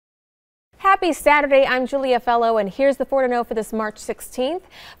Happy Saturday. I'm Julia Fellow, and here's the 4 to know for this March 16th.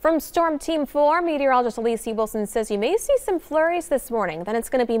 From Storm Team 4, meteorologist Elise Wilson says you may see some flurries this morning. Then it's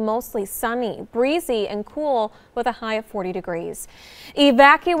going to be mostly sunny, breezy, and cool with a high of 40 degrees.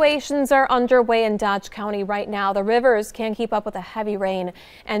 Evacuations are underway in Dodge County right now. The rivers can't keep up with the heavy rain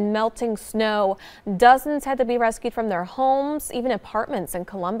and melting snow. Dozens had to be rescued from their homes, even apartments in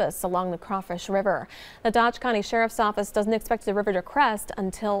Columbus along the Crawfish River. The Dodge County Sheriff's Office doesn't expect the river to crest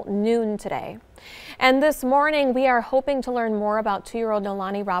until noon today. And this morning, we are hoping to learn more about 2-year-old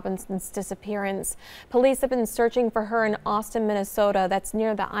Nolani Robinson's disappearance. Police have been searching for her in Austin, Minnesota. That's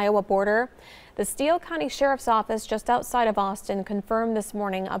near the Iowa border. The Steele County Sheriff's Office just outside of Austin confirmed this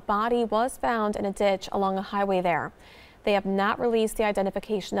morning a body was found in a ditch along a highway there. They have not released the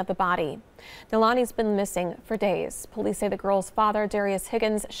identification of the body. Nolani's been missing for days. Police say the girl's father, Darius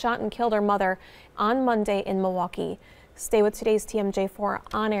Higgins, shot and killed her mother on Monday in Milwaukee. Stay with today's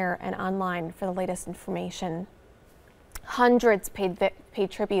TMJ4 on air and online for the latest information. Hundreds paid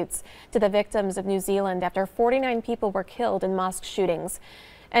tributes to the victims of New Zealand after 49 people were killed in mosque shootings.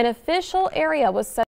 An official area was set